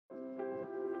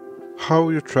How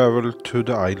you travel to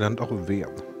the island of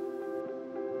Ven.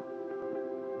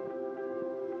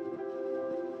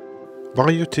 Buy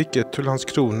your ticket to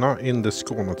Landskrona in the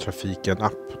Skånetrafiken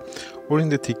app or in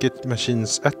the ticket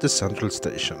machines at the central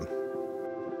station.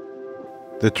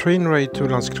 The train ride to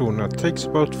Landskrona takes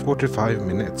about 45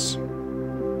 minutes.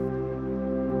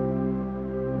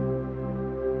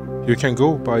 You can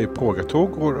go by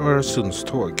Pågatåg or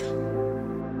Öresundståg.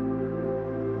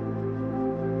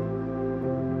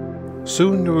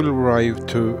 Soon you will arrive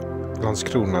to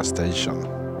Landskrona station.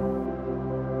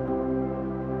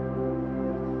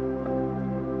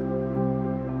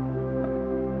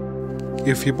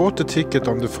 If you bought the ticket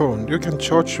on the phone, you can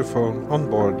charge your phone on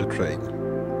board the train.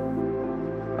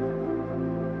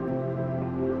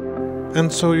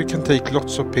 And so you can take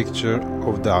lots of pictures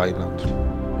of the island.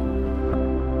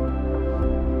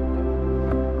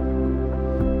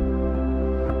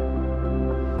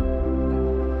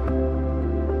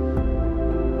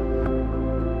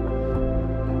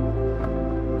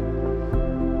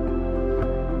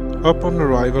 Upon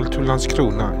arrival to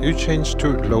Landskrona, you change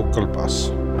to local bus.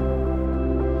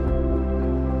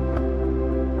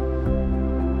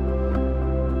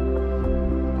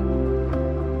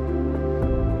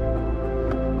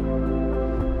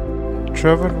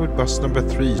 Travel with bus number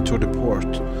 3 to the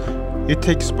port. It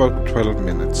takes about 12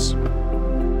 minutes.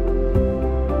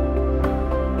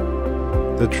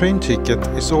 The train ticket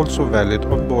is also valid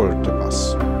on board the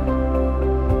bus.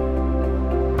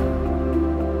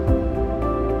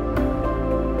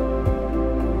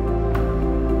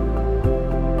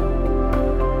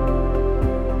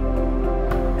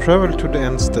 Travel to the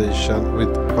end station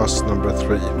with bus number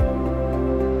 3.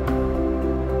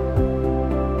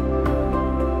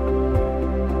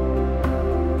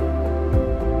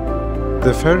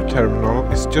 The ferry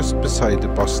terminal is just beside the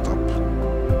bus stop.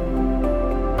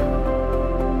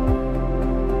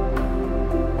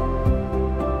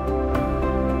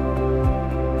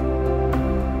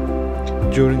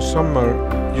 During summer,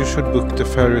 you should book the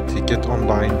ferry ticket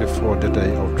online before the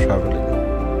day of traveling.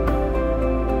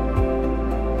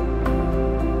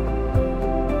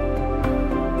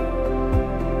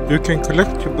 You can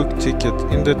collect your book ticket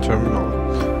in the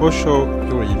terminal or show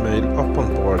your email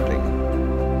upon boarding.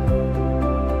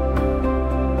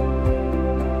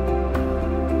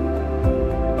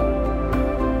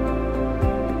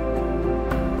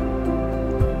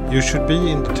 You should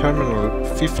be in the terminal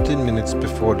 15 minutes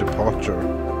before departure.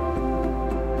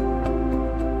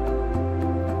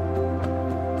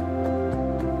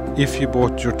 If you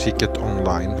bought your ticket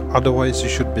online, otherwise you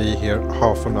should be here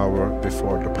half an hour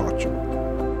before departure.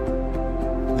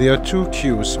 There are 2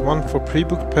 queues, one for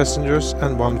pre-booked passengers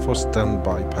and one for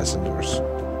standby passengers.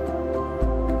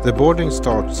 The boarding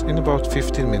starts in about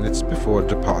 15 minutes before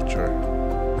departure.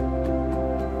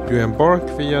 You embark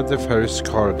via the ferry's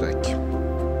car deck.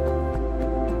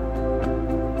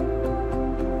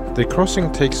 The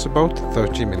crossing takes about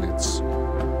 30 minutes.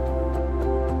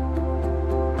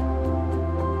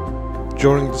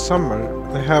 During the summer,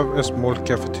 they have a small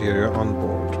cafeteria on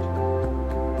board.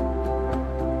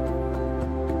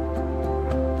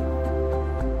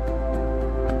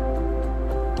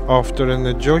 After an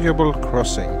enjoyable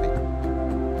crossing,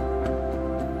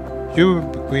 you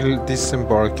will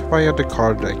disembark via the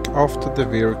car deck after the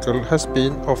vehicle has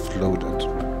been offloaded.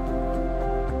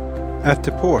 At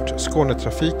the port,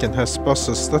 Skånetrafiken has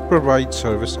buses that provide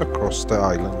service across the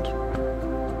island.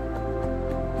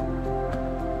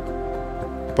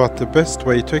 But the best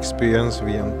way to experience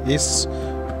Ven is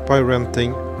by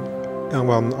renting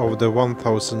one of the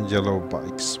 1000 yellow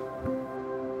bikes.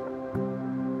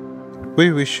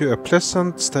 We wish you a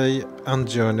pleasant stay and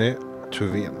journey to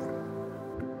Ven.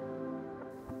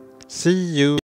 See you!